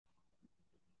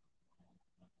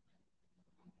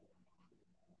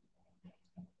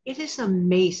It is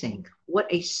amazing what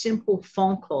a simple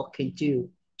phone call can do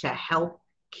to help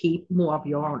keep more of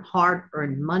your own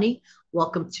hard-earned money.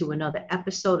 Welcome to another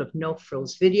episode of No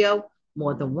Frills Video,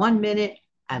 more than 1 minute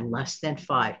and less than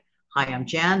five. Hi, I'm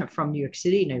Jan. I'm from New York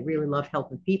City, and I really love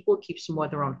helping people keep some more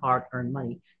of their own hard-earned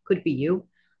money. Could be you.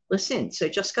 Listen, so I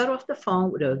just got off the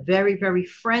phone with a very, very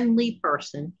friendly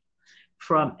person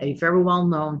from a very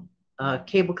well-known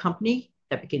cable company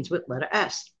that begins with letter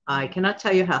S. I cannot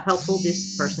tell you how helpful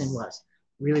this person was.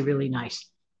 Really, really nice.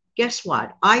 Guess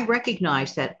what? I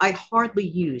recognized that I hardly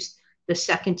used the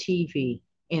second TV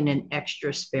in an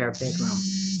extra spare bedroom.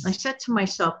 I said to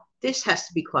myself, this has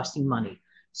to be costing money.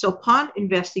 So upon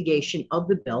investigation of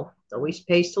the bill, it always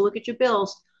pays to look at your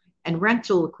bills, and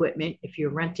rental equipment, if you're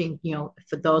renting,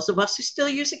 for those of us who still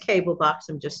use a cable box,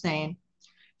 I'm just saying.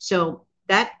 So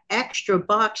that extra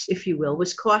box, if you will,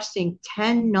 was costing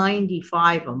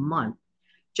 $10.95 a month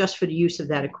just for the use of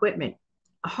that equipment.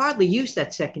 I hardly used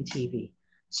that second TV.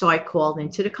 So I called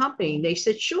into the company and they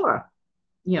said, sure,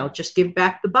 just give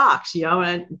back the box,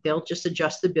 and they'll just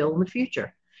adjust the bill in the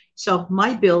future. So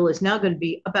my bill is now going to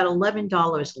be about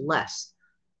 $11 less.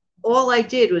 All I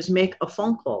did was make a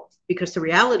phone call because the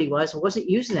reality was I wasn't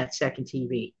using that second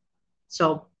TV.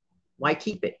 So why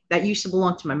keep it? That used to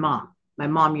belong to my mom. My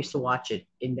mom used to watch it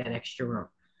in that extra room.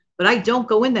 But I don't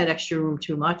go in that extra room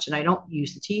too much, and I don't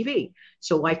use the TV.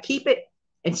 So why keep it?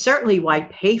 And certainly why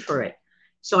pay for it?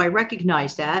 So I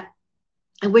recognize that.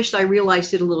 I wish I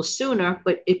realized it a little sooner,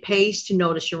 but it pays to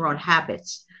notice your own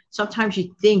habits. Sometimes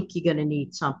you think you're going to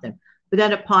need something, but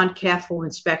then upon careful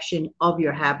inspection of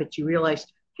your habits, you realize,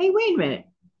 hey, wait a minute,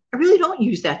 I really don't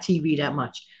use that TV that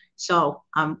much. So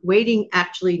I'm waiting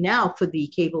actually now for the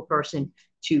cable person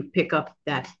to pick up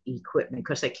that equipment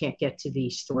because I can't get to the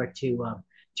store to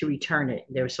return it.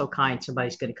 They were so kind.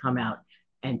 Somebody's going to come out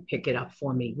and pick it up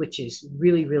for me, which is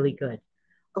really, really good.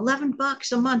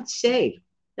 $11 a month save.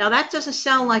 Now that doesn't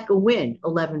sound like a win,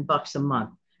 $11 a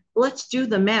month. But let's do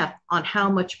the math on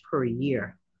how much per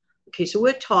year. Okay, so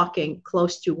we're talking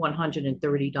close to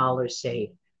 $130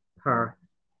 saved per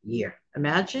year.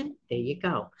 Imagine, there you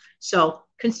go. So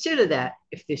consider that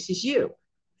if this is you.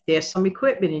 There's some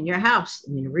equipment in your house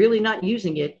and you're really not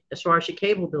using it as far as your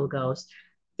cable bill goes,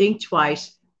 think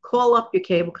twice, call up your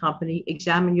cable company,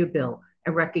 examine your bill,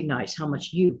 and recognize how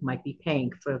much you might be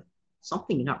paying for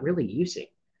something you're not really using.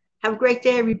 Have a great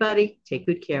day, everybody. Take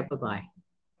good care. Bye-bye.